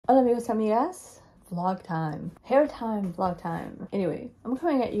Hola amigos, amigas. Vlog time. Hair time, vlog time. Anyway, I'm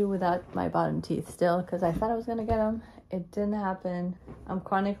coming at you without my bottom teeth still because I thought I was gonna get them. It didn't happen. I'm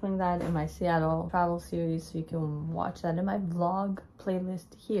chronicling that in my Seattle travel series, so you can watch that in my vlog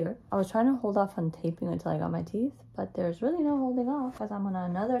playlist here. I was trying to hold off on taping until I got my teeth, but there's really no holding off because I'm on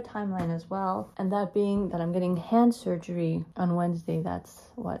another timeline as well. And that being that I'm getting hand surgery on Wednesday.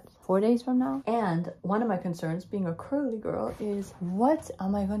 That's what, 4 days from now? And one of my concerns, being a curly girl, is what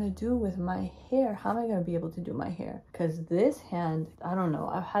am I gonna do with my hair? How am I gonna be able to do my hair? Because this hand, I don't know.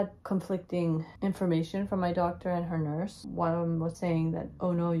 I've had conflicting information from my doctor and her nurse. One of them was saying that,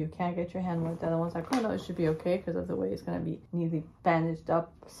 oh no, you can't get your hand wet. The other one's like, oh no, it should be okay because of the way it's gonna be neatly bandaged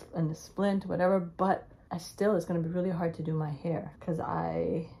up and a splint, whatever. But it's going to be really hard to do my hair because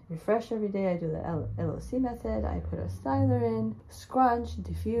I refresh every day. I do the LOC method. I put a styler in, scrunch,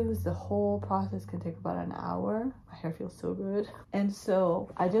 diffuse. The whole process can take about an hour. My hair feels so good. And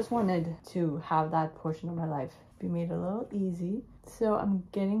so I just wanted to have that portion of my life be made a little easy. So I'm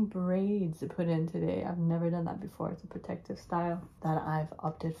getting braids put in today. I've never done that before. It's a protective style that I've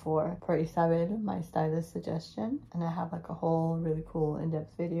opted for per Isabel, my stylist suggestion. And I have like a whole really cool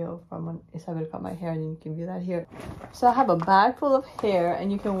in-depth video from when Isabel cut my hair, and you can view that here. So I have a bag full of hair,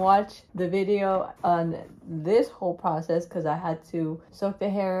 and you can watch the video on this whole process because I had to soak the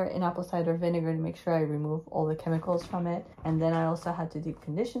hair in apple cider vinegar to make sure I remove all the chemicals from it. And then I also had to deep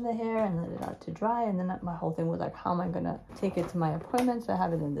condition the hair and let it out to dry. And then my whole thing was like, how am I gonna take it to my appointment? So I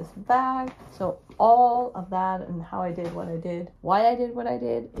have it in this bag. So all of that and how I did what I did, why I did what I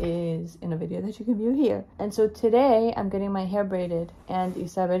did, is in a video that you can view here. And so today I'm getting my hair braided, and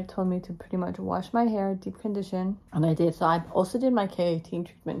Isabel told me to pretty much wash my hair, deep condition, and I did. So I also did my K18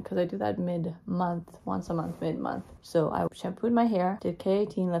 treatment because I do that mid-month, once a month, mid-month. So I shampooed my hair, did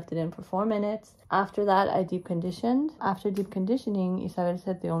K18, left it in for 4 minutes. After that, I deep conditioned. After deep conditioning, Isabel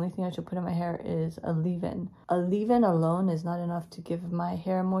said the only thing I should put in my hair is a leave-in. A leave-in alone is not enough to give my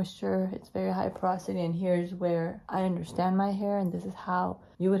hair moisture. It's very high porosity, and here's where I understand my hair, and this is how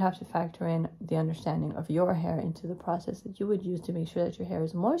you would have to factor in the understanding of your hair into the process that you would use to make sure that your hair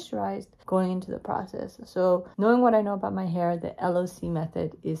is moisturized going into the process. So knowing what I know about my hair, the LOC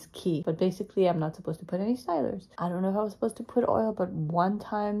method is key. But basically, I'm not supposed to put any stylers. I don't know if I was supposed to put oil, but one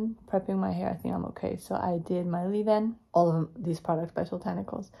time prepping my hair, I think I'm okay. So I did my leave-in, all of these products by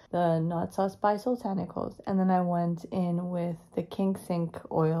Soultanicals, the Knot Sauce by Soultanicals, and then I went in with the King Sink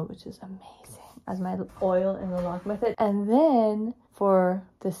oil, which is amazing, as my oil in the lock method. And then for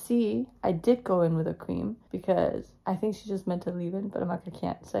the C, I did go in with a cream because I think she just meant to leave in, but I'm like, I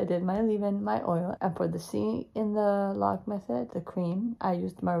can't. So I did my leave-in, my oil, and for the C in the lock method, the cream, I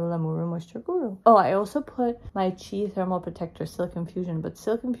used Marula Muru Moisture Guru. Oh, I also put my Chi Thermal Protector Silk Infusion, but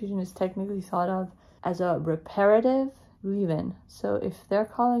Silk Infusion is technically thought of as a reparative leave-in. So if they're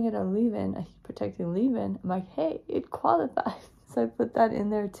calling it a leave-in, a heat protecting leave-in, I'm like, hey, it qualifies. So I put that in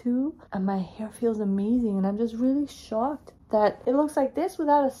there too, and my hair feels amazing, and I'm just really shocked that it looks like this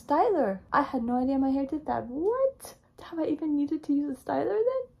without a styler. I had no idea my hair did that. What? Have I even needed to use a styler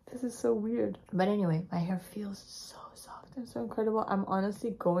then? This is so weird. But anyway, my hair feels so soft and so incredible. I'm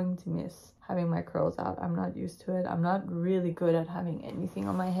honestly going to miss having my curls out. I'm not used to it. I'm not really good at having anything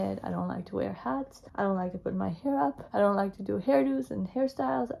on my head. I don't like to wear hats. I don't like to put my hair up. I don't like to do hairdos and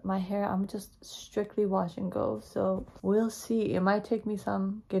hairstyles. My hair, I'm just strictly wash and go. So we'll see. It might take me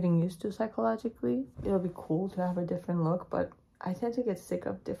some getting used to psychologically. It'll be cool to have a different look, but I tend to get sick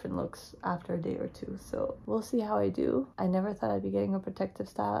of different looks after a day or two, so we'll see how I do. I never thought I'd be getting a protective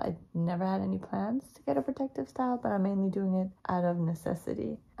style. I never had any plans to get a protective style, but I'm mainly doing it out of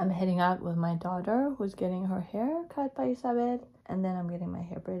necessity. I'm heading out with my daughter, who's getting her hair cut by Isabel, and then I'm getting my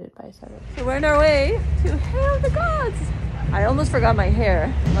hair braided by Isabel. So we're on our way to Hair of the Gods. I almost forgot my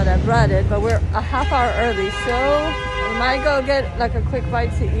hair, but I brought it, but we're a half hour early, so we might go get like a quick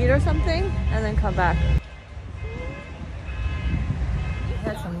bite to eat or something, and then come back.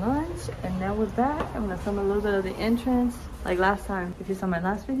 Had some lunch, and now we're back. I'm gonna film a little bit of the entrance like last time. If you saw my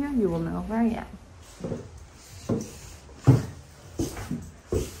last video, you will know where I am.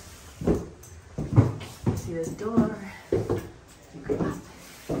 See this door? You go up.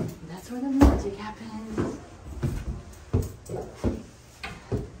 That's where the magic happens.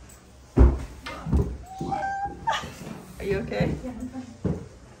 Are you okay? Yeah, I'm fine.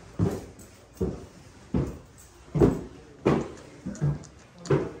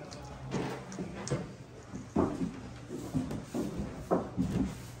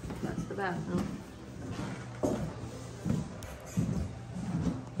 Bathroom.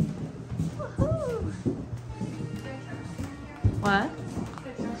 Woohoo! What?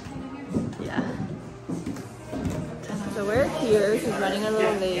 Yeah. So we're here. here. She's running a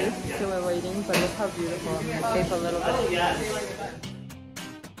little late, so we're waiting, but look how beautiful. I'm gonna stay for a little bit.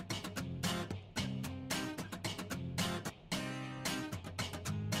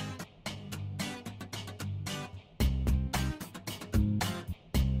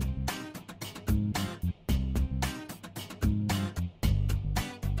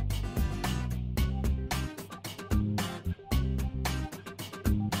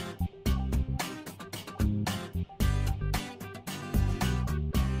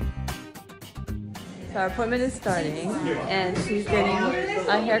 So our appointment is starting, and she's getting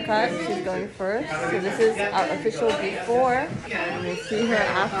a haircut. She's going first. So this is our official before, and we'll see her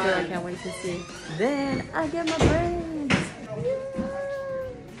after. I can't wait to see. Then I get my braids. Yeah.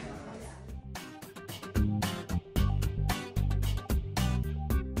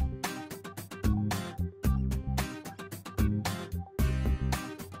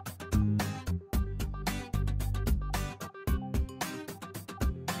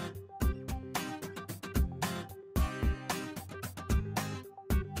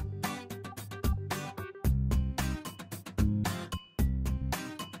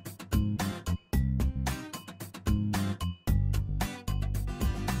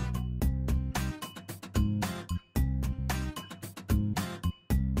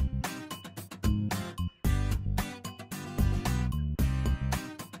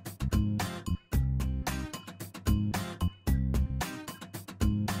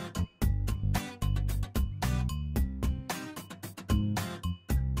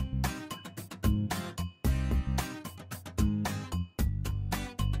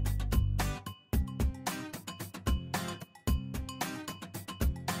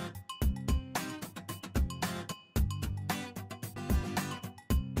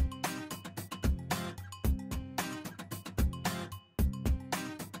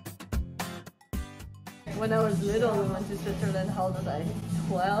 When I was little, we went to Switzerland. How old was I?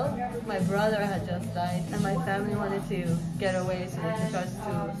 12. My brother had just died, and my family wanted to get away, so they took us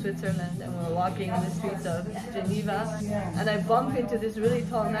to Switzerland, and we were walking in the streets of Geneva, and I bumped into this really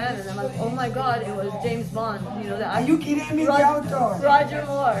tall man, and I'm like, oh my god, it was James Bond. You know that? Are you kidding me? Roger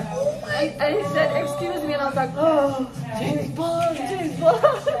Moore. And he said, excuse me, and I was like, oh, James Bond, James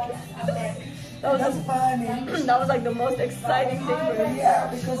Bond. That's funny. That was like the most exciting thing for me.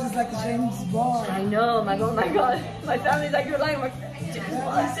 Yeah, because it's like James Bond. I know. I'm like, oh my god. My family's like, you're lying. I'm like, James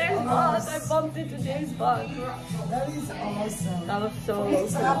Bond, James Bond. I bumped into James Bond. That is awesome. That was so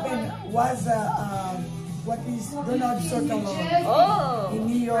This cool. happened was what is Donald Sutherland in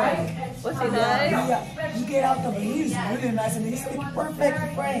New York. Was he nice? Yeah, you get out of it. He's really nice and he speaks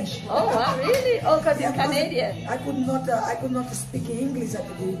perfect French. Oh wow, really? Oh, because he's Canadian. I could not speak English at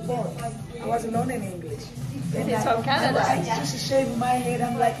the report. I was learning English. And he's from Canada. I just shaved my head.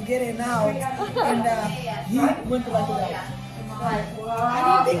 I'm like getting out, and he went like that.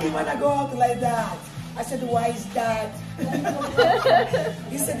 I didn't think he wanna go out like that. I said, why is that?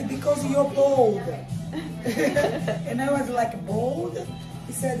 He said, because you're bold. And I was like, bold?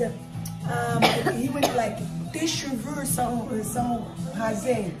 He said, he went like, tes cheveux sont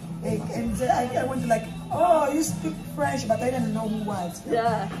rasés. And I went like, oh, you speak French, but I didn't know who was.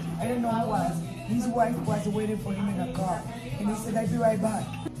 Yeah. I didn't know who was. His wife was waiting for him in a car. And he said, I'll be right back.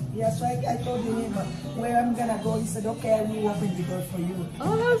 Yeah, so I told him where I'm gonna go. He said, okay, I will open the door for you.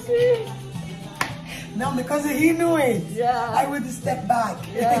 Oh, how sweet. No, because he knew it. Yeah. I would step back.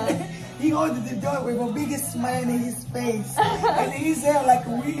 Yeah. He held the door with a big smile in his face. And his hair like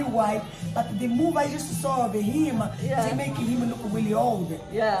really white. But the move I just saw of him, they make him look really old.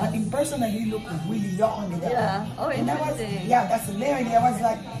 Yeah. But in person he looked really young. Yeah. Oh, interesting. That's hilarious. I was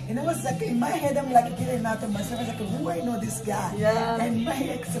like, and I was like, in my head I'm like getting out of myself. I was like, who I know this guy? Yeah. And my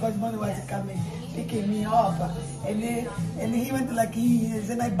ex-husband was coming, picking me up. And then he went like,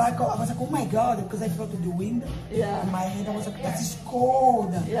 then I back up. I was like, oh my God, because I fell to the window. Yeah. In my head I was like, that is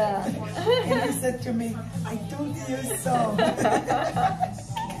cold. Yeah. And he said to me, I told you so.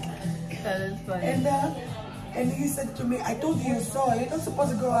 That is funny. And he said to me, I told you so. You're not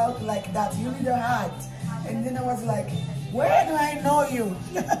supposed to go out like that. You need a hat. And then I was like, where do I know you?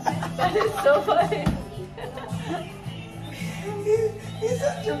 That is so funny. He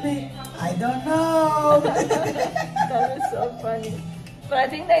said to me, I don't know. That is so funny. But I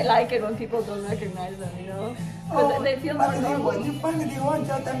think they like it when people don't recognize them, you know? Because they feel more normal. You find the whole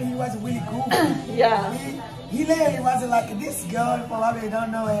time he was really goofy. Yeah. He was like, this girl probably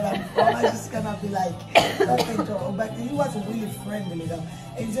don't know where I'm from. I'm just gonna be like, talking to her. But he was really friendly though.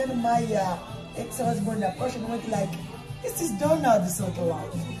 And then my ex-husband, the person went like, This is donut sort of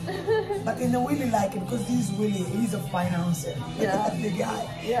like. But I really like it because he's a financier. Yeah. The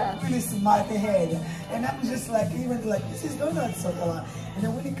guy. Yeah. Really smart head. And I'm just like, he went like, this is donut sort of like. And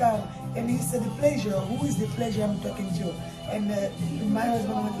then when he come, and he said, the pleasure, who is the pleasure I'm talking to? And my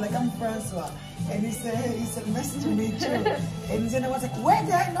husband went like, I'm Francois. And he said, nice to meet you. And then I was like, where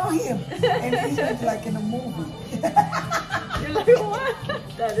did I know him? And he went like in a movie. You're like, what?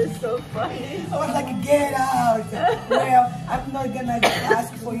 That is so funny. I was like, get out. Well, I'm not gonna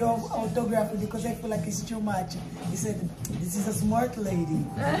ask for your autograph because I feel like it's too much. He said, this is a smart lady.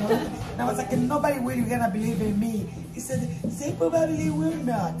 And I was like, nobody really gonna believe in me. He said, they probably will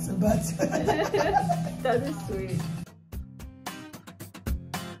not, but. That is sweet.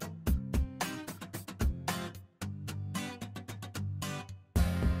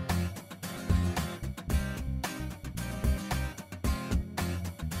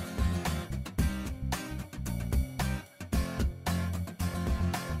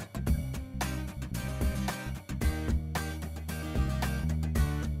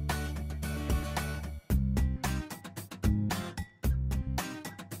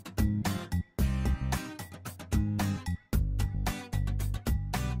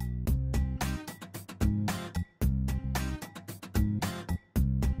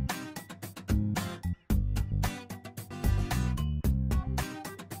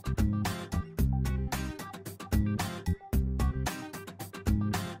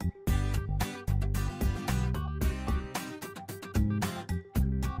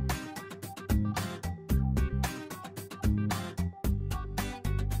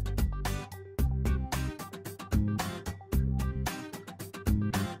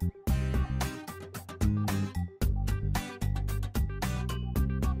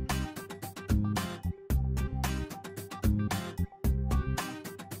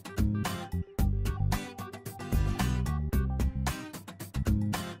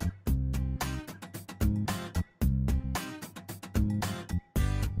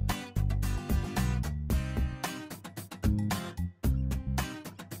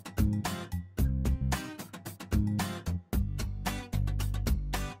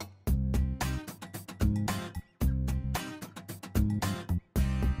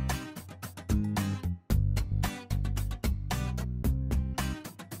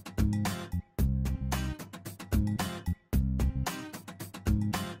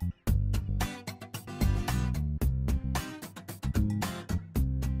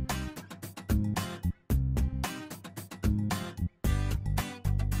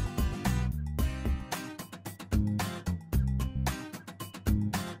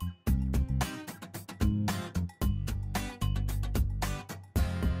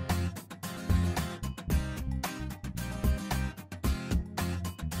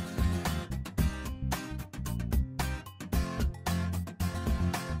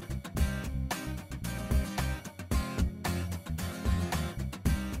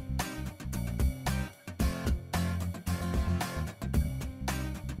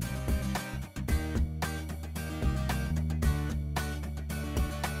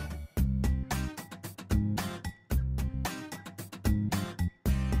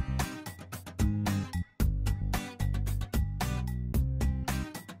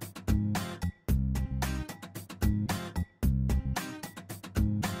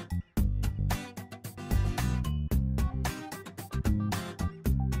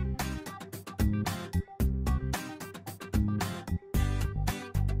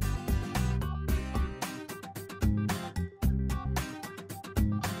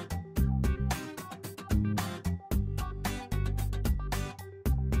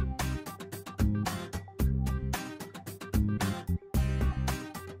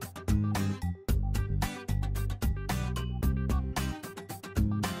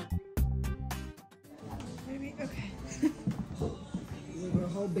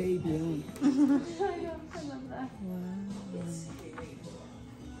 whole baby on. I love that. Wow.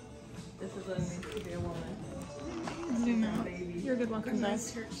 This is what it means to be a woman. Zoom out. You're a good one,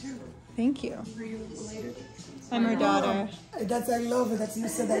 guys. Thank you. Are you related? I'm her daughter. That's, I love it. That's, you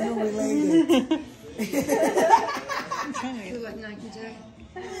said that you're related. You look Nike Jack.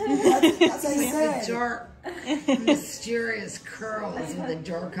 That's what I said. The dark, mysterious curls with the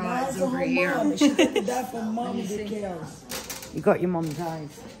dark eyes That's over her here. mom. She did that for mom details. You got your mom's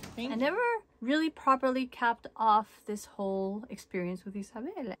eyes. I never really properly capped off this whole experience with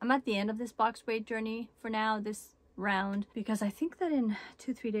Isabel. I'm at the end of this box braid journey for now, this round, because I think that in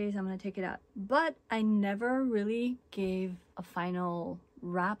 2-3 days I'm gonna take it out. But I never really gave a final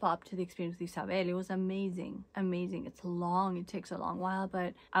wrap up to the experience with Isabel. It was amazing. Amazing. It's long. It takes a long while,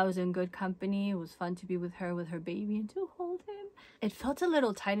 but I was in good company. It was fun to be with her baby, and to hold him. It felt a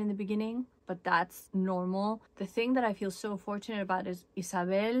little tight in the beginning, but that's normal. The thing that I feel so fortunate about is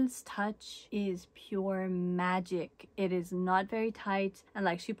Isabel's touch is pure magic. It is not very tight, and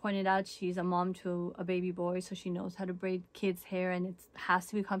like she pointed out, she's a mom to a baby boy, so she knows how to braid kids' hair, and it has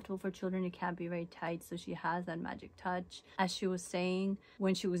to be comfortable for children. It can't be very tight, so she has that magic touch. As she was saying,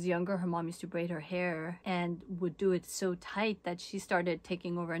 when she was younger, her mom used to braid her hair and would do it so tight that she started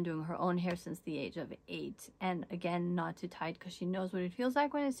taking over and doing her own hair since the age of 8. And again, not too tight, because she knows what it feels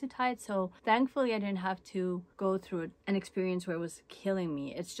like when it's too tight. So thankfully I didn't have to go through an experience where it was killing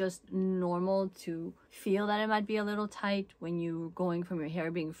me. It's just normal to feel that it might be a little tight when you're going from your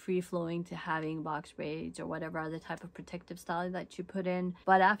hair being free flowing to having box braids or whatever other type of protective style that you put in.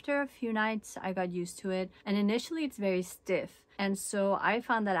 But after a few nights I got used to it, and initially it's very stiff. And so I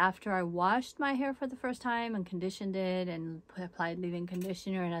found that after I washed my hair for the first time and conditioned it and applied leave-in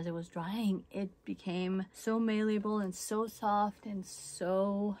conditioner, and as it was drying, it became so malleable and so soft and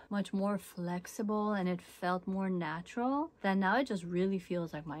so much more flexible, and it felt more natural that now it just really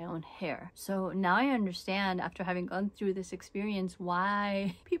feels like my own hair. So now I understand, after having gone through this experience,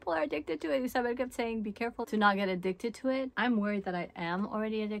 why people are addicted to it. Isabel kept saying, be careful to not get addicted to it. I'm worried that I am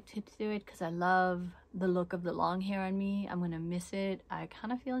already addicted to it because I love the look of the long hair on me. I'm gonna miss it. I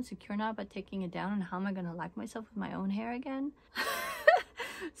kind of feel insecure now about taking it down, and how am I gonna like myself with my own hair again?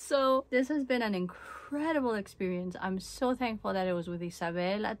 So this has been an incredible experience. I'm so thankful that it was with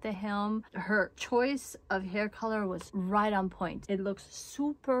Isabel at the helm. Her choice of hair color was right on point. It looks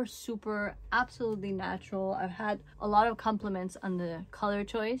super absolutely natural. I've had a lot of compliments on the color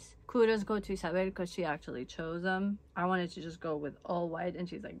choice. Kudos go to Isabel because she actually chose them. I wanted to just go with all white, and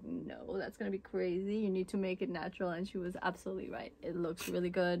she's like, no, that's gonna be crazy. You need to make it natural, and she was absolutely right. It looks really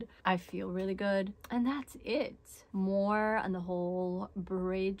good. I feel really good. And that's it. More on the whole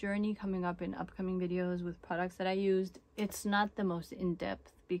braid journey coming up in upcoming videos with products that I used. It's not the most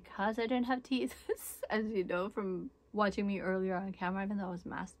in-depth because I didn't have teeth, as you know from watching me earlier on camera, even though I was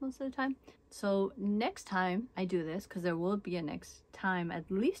masked most of the time. So next time I do this, because there will be a next time, at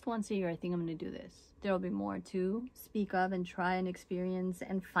least once a year, I think I'm going to do this. There will be more to speak of and try and experience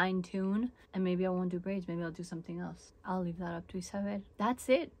and fine tune. And maybe I won't do braids. Maybe I'll do something else. I'll leave that up to Isabel. That's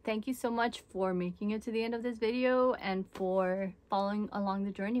it. Thank you so much for making it to the end of this video and for following along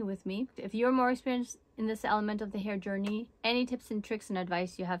the journey with me. If you're more experienced in this element of the hair journey, any tips and tricks and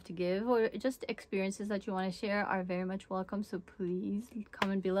advice you have to give, or just experiences that you want to share, are very much welcome. So please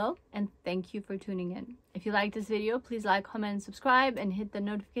comment below, and thank you for tuning in. If you like this video, please like, comment, and subscribe, and hit the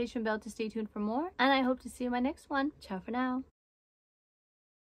notification bell to stay tuned for more. And I hope to see you in my next one. Ciao for now.